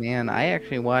 Oh man. I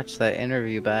actually watched that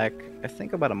interview back, I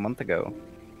think about a month ago.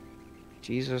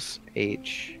 Jesus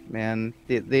H. Man.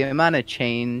 The amount of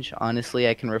change, honestly,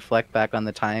 I can reflect back on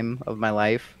the time of my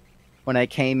life when I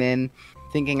came in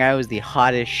thinking I was the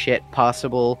hottest shit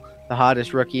possible, the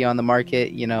hottest rookie on the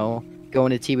market, you know,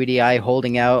 going to TBDI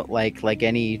holding out like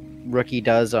any rookie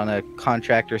does on a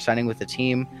contract or signing with a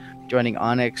team, joining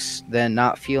Onyx, then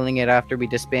not feeling it after we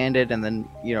disbanded, and then,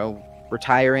 you know,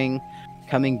 retiring,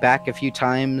 coming back a few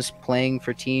times, playing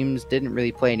for teams, didn't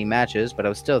really play any matches, but I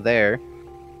was still there,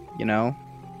 you know.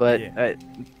 But Yeah.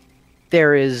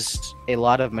 There is a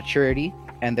lot of maturity,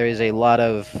 and there is a lot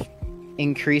of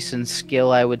increase in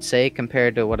skill, I would say,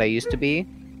 compared to what I used to be.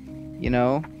 You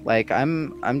know, like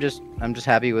I'm just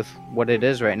happy with what it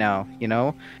is right now, you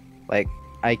know? Like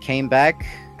I came back,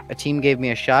 a team gave me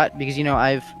a shot because, you know,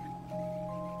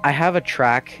 I have a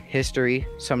track history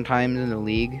sometimes in the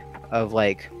league of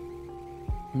like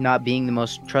not being the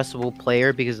most trustable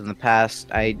player because in the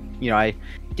past I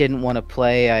didn't want to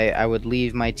play. I would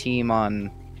leave my team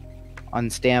on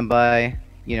standby,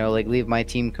 you know, like leave my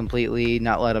team completely,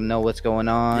 not let them know what's going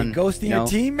on. You're ghosting your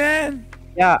team, man?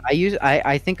 Yeah,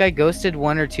 I think I ghosted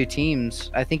 1 or 2 teams.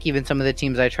 I think even some of the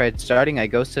teams I tried starting, I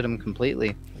ghosted them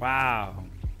completely. Wow.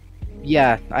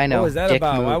 Yeah, I know. What was that Dick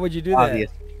about? move, Why would you do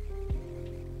obvious.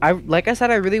 Like I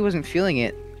said, I really wasn't feeling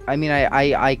it. I mean,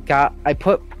 I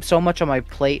put so much on my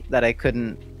plate that I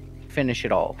couldn't finish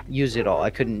it all, use it all.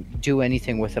 I couldn't do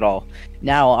anything with it all.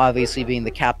 Now, obviously, being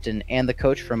the captain and the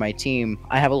coach for my team,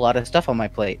 I have a lot of stuff on my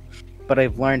plate, but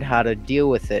I've learned how to deal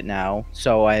with it now.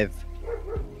 So I've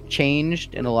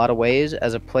changed in a lot of ways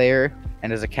as a player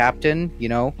and as a captain. You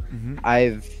know,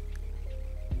 Mm-hmm.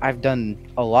 I've done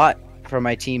a lot for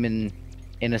my team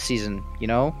in a season. You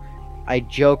know, I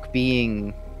joke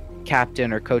being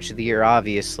captain or coach of the year,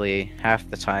 obviously, half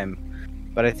the time,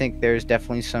 but I think there's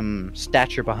definitely some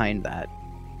stature behind that.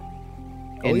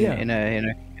 In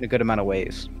a good amount of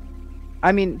ways.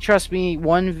 I mean, trust me,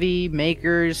 1v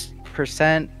makers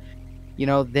percent, you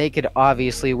know, they could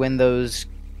obviously win those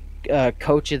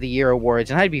coach of the year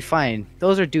awards, and I'd be fine.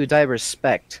 Those are dudes I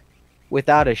respect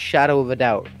without a shadow of a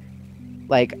doubt.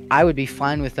 Like, I would be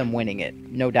fine with them winning it,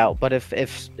 no doubt. But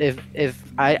if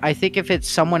I think if it's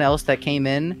someone else that came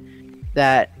in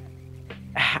that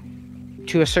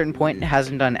to a certain point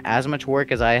hasn't done as much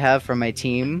work as I have for my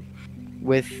team,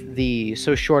 with the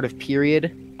so short of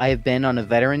period I have been on a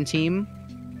veteran team,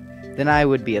 then I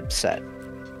would be upset.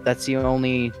 That's the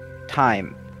only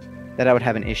time that I would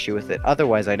have an issue with it.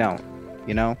 Otherwise, I don't,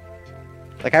 you know?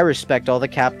 Like, I respect all the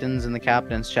captains in the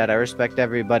captain's chat. I respect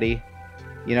everybody.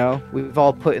 You know, we've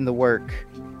all put in the work.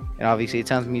 And obviously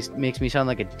it makes me sound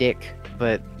like a dick,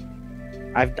 but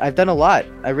I've done a lot.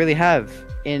 I really have.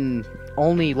 In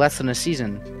only less than a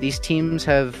season. These teams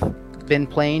have been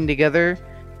playing together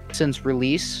since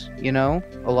release, you know?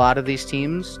 A lot of these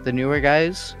teams, the newer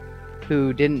guys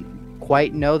who didn't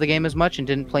quite know the game as much and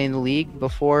didn't play in the league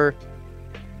before,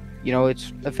 you know,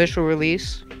 its official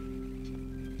release.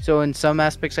 So in some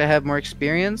aspects I have more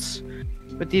experience,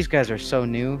 but these guys are so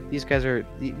new. These guys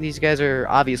are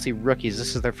obviously rookies.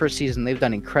 This is their first season. They've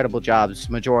done incredible jobs,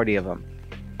 majority of them.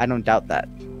 I don't doubt that.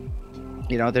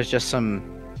 You know, there's just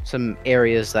some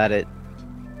areas that it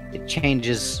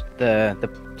changes the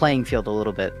playing field a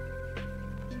little bit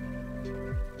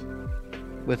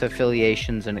with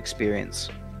affiliations and experience.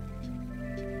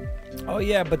 Oh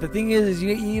yeah, but the thing is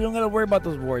you don't gotta worry about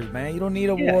those awards, man. You don't need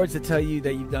awards to tell you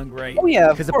that you've done great. Oh yeah,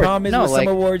 because the problem is with some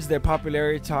awards, they're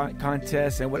popularity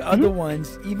contests, and with other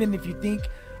ones, even if you think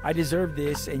I deserve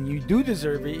this and you do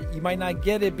deserve it, you might not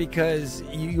get it because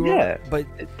you. Yeah, but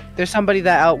there's somebody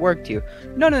that outworked you.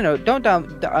 No, don't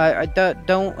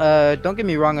get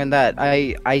me wrong on that.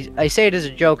 I say it as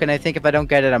a joke, and I think if I don't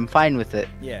get it, I'm fine with it.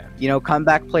 Yeah. You know,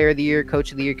 comeback player of the year,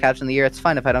 coach of the year, captain of the year. It's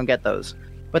fine if I don't get those,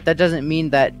 but that doesn't mean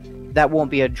that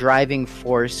won't be a driving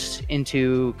force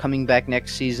into coming back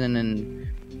next season and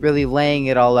really laying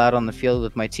it all out on the field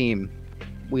with my team.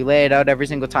 We lay it out every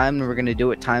single time, and we're going to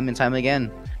do it time and time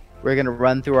again. We're going to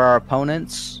run through our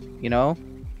opponents, you know,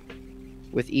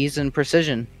 with ease and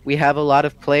precision. We have a lot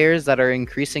of players that are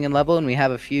increasing in level, and we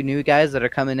have a few new guys that are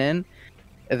coming in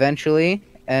eventually,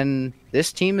 and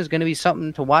this team is going to be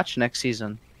something to watch next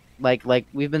season. Like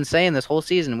we've been saying this whole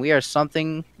season, we are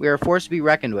a force to be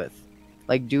reckoned with.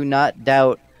 Like, do not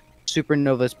doubt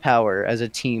Supernova's power as a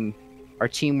team. Our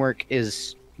teamwork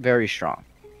is very strong.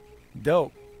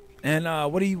 Dope. And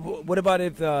what about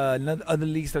if other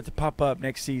leagues start to pop up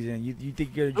next season? You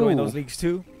think you're gonna join those leagues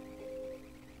too?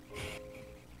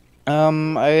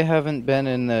 I haven't been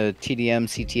in the TDM,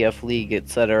 CTF league,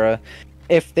 etc.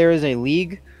 If there is a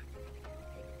league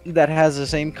that has the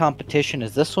same competition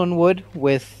as this one would,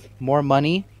 with more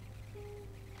money,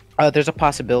 there's a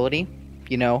possibility,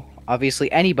 you know.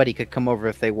 Obviously, anybody could come over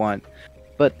if they want,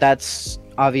 but that's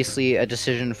obviously a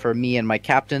decision for me and my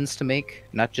captains to make,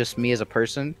 not just me as a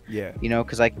person. Yeah. You know,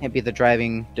 because I can't be the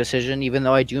driving decision, even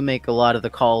though I do make a lot of the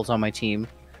calls on my team.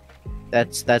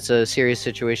 That's a serious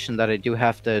situation that I do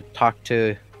have to talk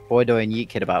to Boydo and Yeet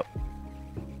Kid about.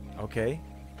 Okay.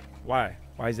 Why?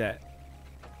 Why is that?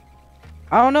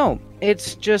 I don't know.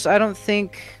 It's just I don't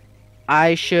think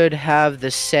I should have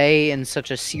the say in such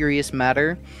a serious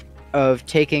matter of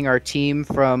taking our team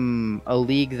from a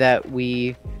league that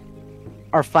we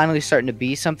are finally starting to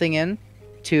be something in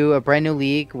to a brand new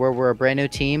league where we're a brand new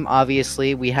team.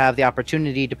 Obviously, we have the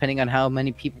opportunity, depending on how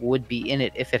many people would be in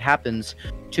it if it happens,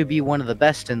 to be one of the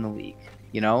best in the league.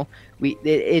 You know,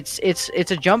 it's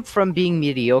a jump from being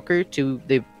mediocre to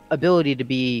the ability to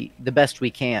be the best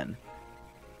we can.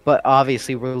 But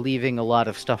obviously, we're leaving a lot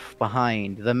of stuff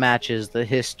behind: the matches, the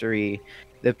history,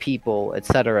 the people,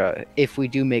 etc. If we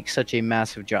do make such a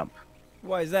massive jump.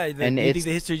 Why is that? Do you think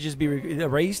the history just be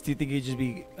erased? Do you think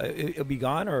it'll be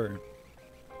gone, or?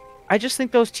 I just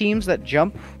think those teams that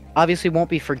jump obviously won't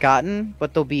be forgotten,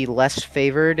 but they'll be less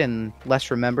favored and less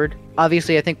remembered.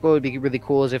 Obviously, I think what would be really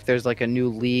cool is if there's like a new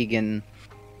league and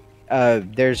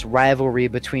there's rivalry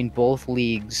between both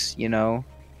leagues. You know,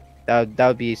 that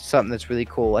would be something that's really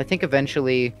cool. I think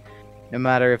eventually, no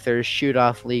matter if there's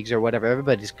shoot-off leagues or whatever,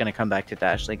 everybody's gonna come back to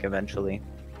Dash League eventually.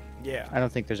 Yeah. I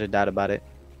don't think there's a doubt about it.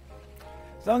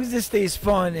 As long as this stays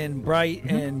fun and bright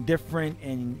and different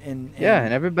and yeah,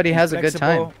 and everybody has a good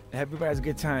time. Everybody has a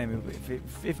good time.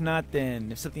 If not,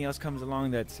 then if something else comes along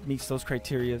that meets those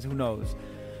criteria, who knows?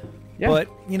 Yeah. But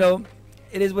you know,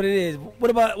 it is what it is.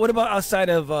 What about outside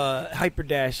of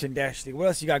Hyperdash and Dash League? What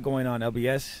else you got going on,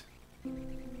 LBS?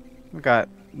 I've got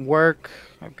work.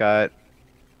 I've got,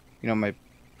 you know, my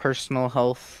personal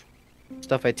health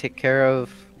stuff I take care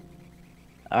of.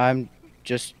 I'm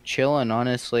just chilling,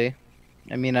 honestly.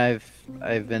 I mean, I've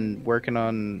been working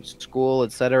on school,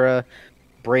 etc.,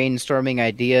 brainstorming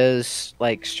ideas,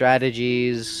 like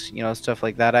strategies, you know, stuff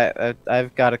like that.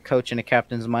 I've got a coach and a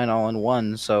captain's mind all in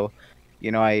one, so,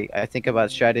 you know, I think about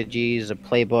strategies, a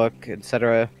playbook,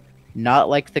 etc. Not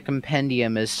like the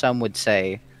compendium, as some would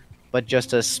say, but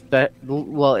just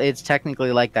well, it's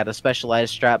technically like that, a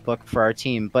specialized strat book for our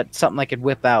team, but something I could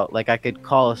whip out. Like, I could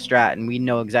call a strat and we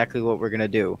know exactly what we're gonna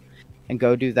do and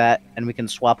go do that, and we can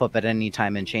swap up at any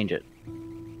time and change it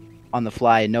on the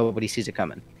fly and nobody sees it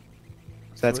coming.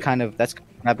 So that's what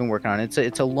I've been working on. It's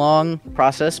a long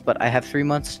process, but I have 3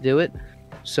 months to do it.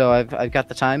 So I've got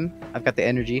the time, I've got the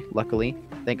energy, luckily,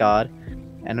 thank God,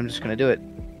 and I'm just gonna do it.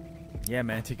 Yeah,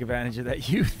 man, take advantage of that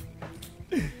youth.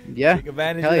 Yeah, take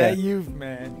advantage of that youth,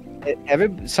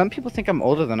 man. Some people think I'm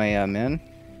older than I am, man.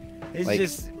 It's Like,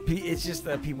 just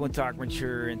that people talk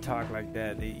mature and talk like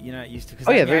that. You're not used to. Cause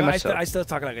Oh, yeah, I, very I, much I, so. I still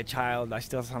talk like a child. I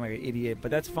still sound like an idiot,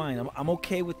 but that's fine. I'm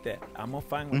okay with that. I'm all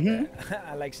fine with that.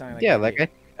 I like sounding like yeah, an like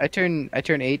idiot. I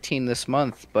turn 18 this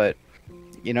month, but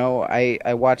you know,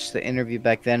 I watched the interview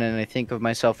back then, and I think of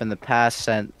myself in the past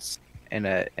sense, in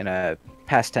a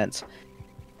past tense,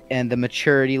 and the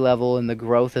maturity level and the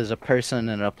growth as a person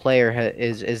and a player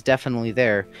is definitely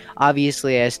there.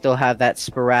 Obviously, I still have that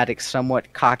sporadic,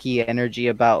 somewhat cocky energy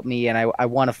about me, and I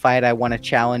want to fight, I want to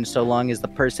challenge, so long as the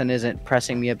person isn't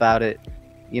pressing me about it,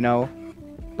 you know.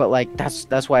 But like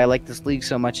that's why I like this league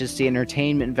so much, is the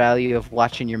entertainment value of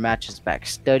watching your matches back,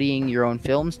 studying your own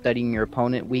film, studying your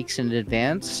opponent weeks in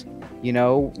advance, you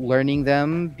know, learning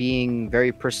them, being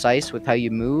very precise with how you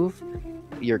move,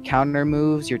 your counter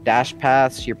moves, your dash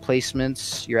paths, your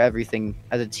placements, your everything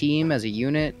as a team, as a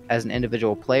unit, as an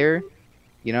individual player,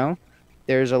 you know?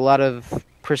 There's a lot of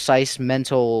precise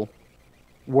mental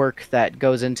work that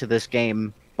goes into this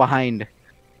game behind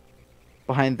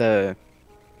the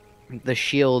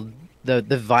shield, the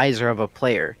visor of a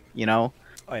player, you know?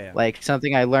 Oh yeah. Like,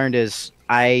 something I learned is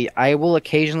I will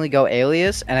occasionally go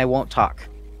alias and I won't talk.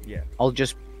 Yeah. I'll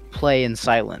just play in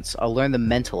silence. I'll learn the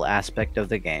mental aspect of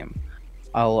the game.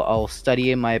 I'll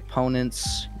study my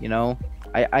opponents, you know.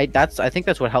 I think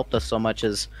that's what helped us so much,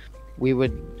 is we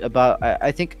would, about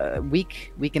I think a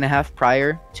week and a half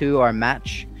prior to our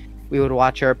match, we would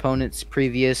watch our opponents'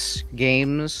 previous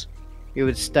games. We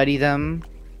would study them.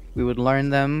 We would learn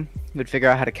them. We would figure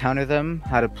out how to counter them,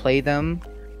 how to play them,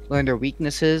 learn their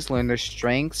weaknesses, learn their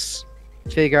strengths,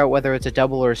 figure out whether it's a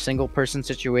double or a single person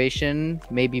situation,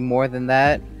 maybe more than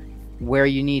that, where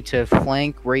you need to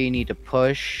flank, where you need to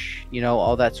push, you know,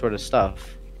 all that sort of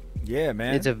stuff. Yeah,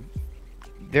 man. It's a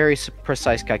very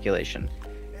precise calculation.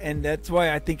 And that's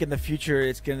why I think in the future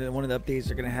it's gonna, one of the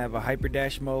updates are gonna have a hyper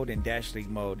dash mode and dash league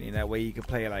mode, and that way you can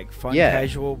play like fun, Yeah.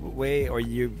 casual way, or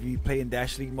you play in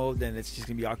dash league mode, then it's just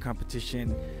gonna be all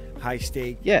competition, high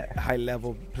stake, Yeah. high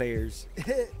level players.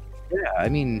 Yeah, I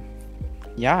mean,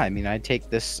 I take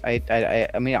this. I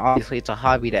mean, obviously it's a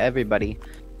hobby to everybody,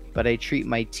 but I treat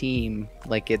my team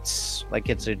like it's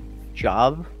a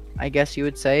job, I guess you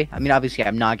would say. I mean, obviously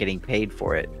I'm not getting paid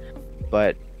for it,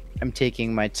 but I'm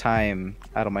taking my time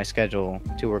out of my schedule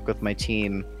to work with my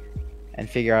team and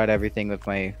figure out everything with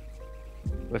my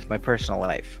personal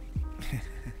life,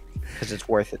 because it's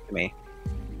worth it to me.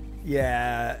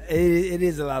 Yeah, it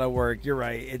is a lot of work. You're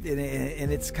right,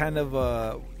 and it's kind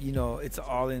of you know, it's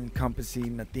all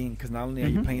encompassing the thing, because not only are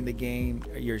you playing the game,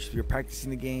 you're practicing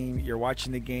the game, you're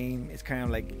watching the game. It's kind of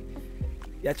like,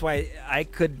 that's why I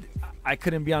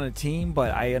couldn't be on a team,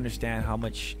 but I understand how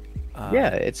much. Yeah,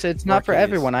 it's not for work it is.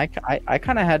 everyone. I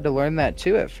kind of had to learn that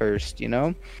too at first, you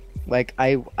know. Like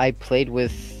I played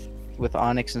with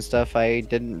Onyx and stuff. I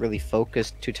didn't really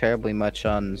focus too terribly much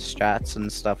on strats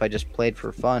and stuff. I just played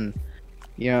for fun.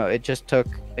 You know, it just took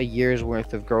a year's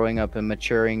worth of growing up and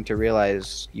maturing to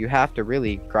realize you have to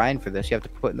really grind for this. You have to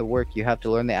put in the work. You have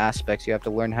to learn the aspects. You have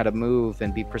to learn how to move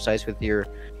and be precise with your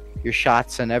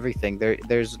shots and everything.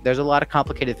 There's a lot of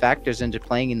complicated factors into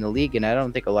playing in the league, and I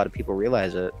don't think a lot of people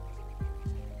realize it,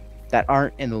 that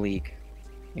aren't in the league.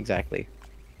 Exactly.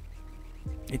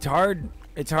 It's hard.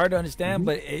 It's hard to understand,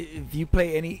 but if you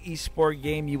play any esport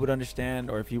game, you would understand,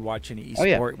 or if you watch any esport, Oh,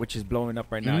 yeah. which is blowing up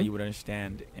right now, you would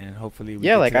understand, and hopefully, we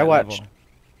Yeah, get like to I that watch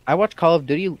level. Call of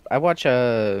Duty. I watch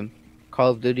Call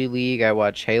of Duty League. I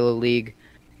watch Halo League.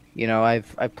 You know,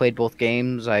 I've played both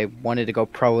games. I wanted to go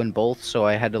pro in both, so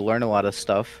I had to learn a lot of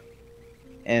stuff.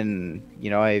 And you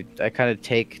know, I kind of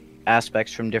take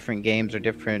aspects from different games or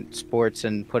different sports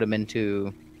and put them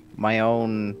into my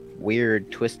own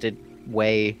weird, twisted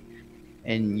way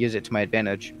and use it to my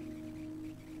advantage.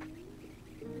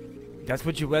 That's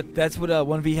what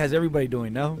 1v has everybody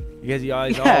doing. No, you guys,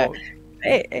 Yeah. all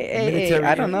Hey, military,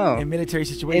 I don't know. in military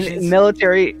situations. In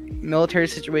military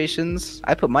situations,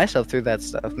 I put myself through that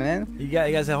stuff, man. you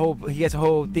guys a whole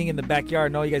thing in the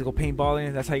backyard. No, you guys go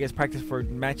paintballing. That's how you guys practice for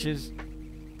matches.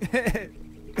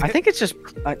 I think it's just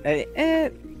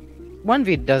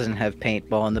 1v doesn't have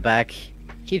paintball in the back.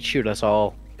 He'd shoot us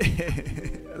all.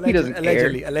 He doesn't care.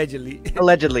 Allegedly.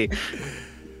 Allegedly.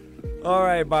 All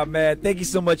right, Bob, man. Thank you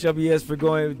so much, WS, for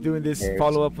doing this Cheers.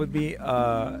 follow up with me.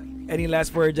 Any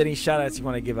last words? Any shout outs you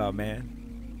want to give out,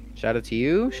 man? Shout out to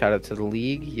you. Shout out to the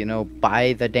league. You know,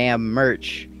 buy the damn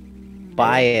merch.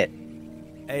 Buy it.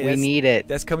 Hey, We need it.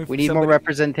 That's coming from We need more somebody.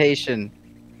 representation.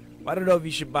 I don't know if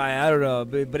you should buy it. I don't know,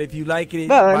 but if you like it,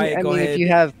 Well, buy it. I Go mean,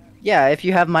 ahead. if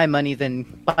you have my money, then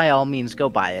by all means, go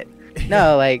buy it.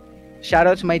 No, like, shout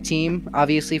out to my team,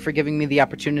 obviously, for giving me the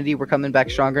opportunity. We're coming back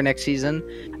stronger next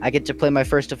season. I get to play my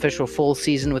first official full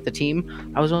season with the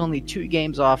team. I was only 2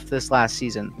 games off this last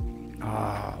season.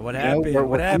 Ah, what happened?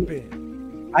 What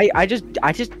happened? I just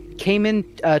came in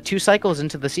 2 cycles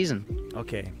into the season.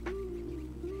 Okay.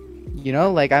 You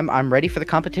know, like I'm ready for the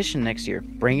competition next year.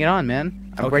 Bring it on,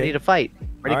 man. I'm ready to fight.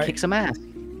 Ready to kick some ass.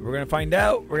 We're gonna find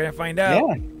out.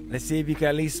 Yeah. Let's see if you can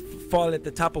at least fall at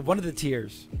the top of one of the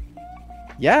tiers.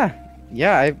 Yeah.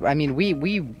 I mean,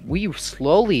 we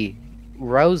slowly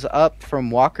rose up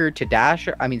from walker to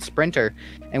dasher. I mean, sprinter,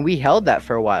 and we held that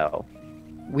for a while.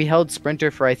 We held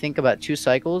sprinter for I think about 2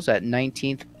 cycles at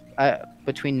 19th,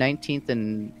 between 19th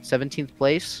and 17th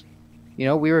place. You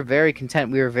know, we were very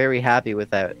content. We were very happy with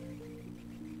that.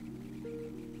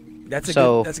 That's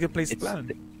a good place to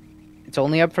plan. It's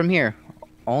only up from here.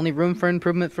 Only room for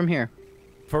improvement from here.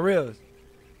 For real.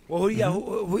 Well, who do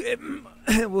you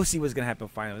got? We'll see what's gonna happen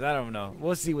finals. I don't know.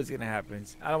 We'll see what's gonna happen.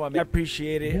 I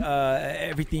appreciate it.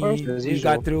 Everything we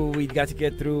got through, we got to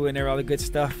get through, and all the good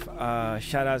stuff.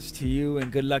 Shout outs to you,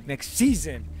 and good luck next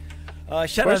season.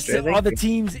 Shout outs to all the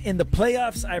teams in the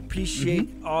playoffs. I appreciate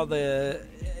all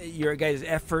your guys'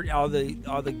 effort, all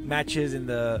the matches, and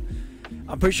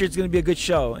I'm pretty sure it's going to be a good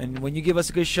show. And when you give us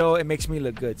a good show, it makes me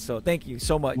look good. So thank you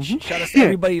so much. Shout out to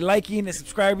everybody liking and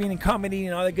subscribing and commenting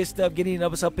and all that good stuff, getting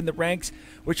us up in the ranks.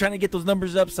 We're trying to get those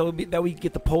numbers up so that we can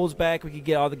get the polls back. We can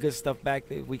get all the good stuff back.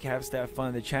 That we can have fun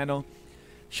on the channel.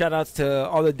 Shout outs to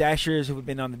all the Dashers who have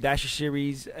been on the Dasher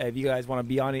series. If you guys want to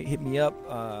be on it, hit me up.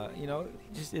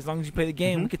 Just as long as you play the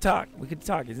game, we could talk.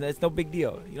 It's no big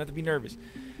deal. You don't have to be nervous.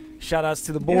 Shout outs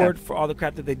to the board for all the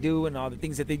crap that they do and all the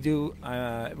things that they do.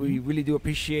 We really do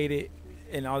appreciate it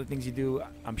and all the things you do.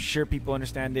 I'm sure people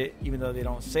understand it, even though they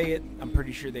don't say it. I'm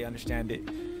pretty sure they understand it.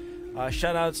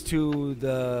 Shout outs to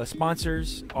the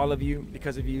sponsors, all of you.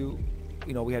 Because of you,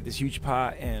 we have this huge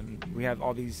pot and we have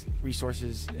all these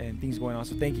resources and things going on.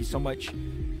 So thank you so much.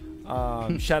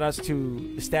 Shout outs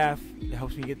to the staff that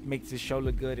helps me make this show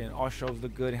look good and all shows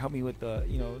look good and help me with the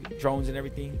drones and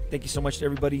everything. Thank you so much to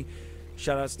everybody.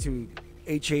 Shout outs to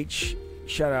HH.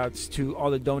 Shout outs to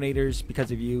all the donators. Because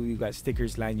of you, you got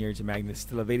stickers, lanyards, and magnets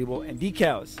still available. And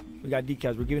decals. We got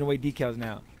decals. We're giving away decals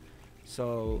now.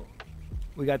 So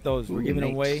we got those. We're giving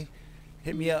them away.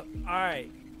 Hit me up. All right.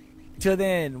 Till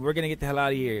then, we're going to get the hell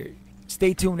out of here.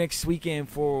 Stay tuned next weekend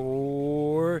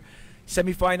for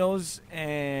semifinals.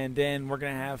 And then we're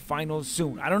going to have finals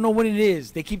soon. I don't know when it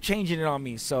is. They keep changing it on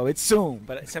me. So it's soon.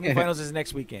 But semifinals is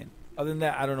next weekend. Other than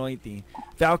that, I don't know anything.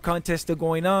 Val contest still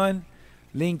going on.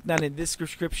 Link not in this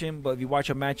description, but if you watch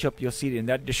a matchup, you'll see it in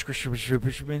that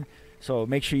description. So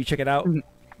make sure you check it out.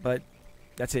 But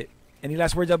that's it. Any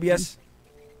last words, LBS?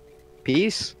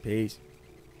 Peace. Peace.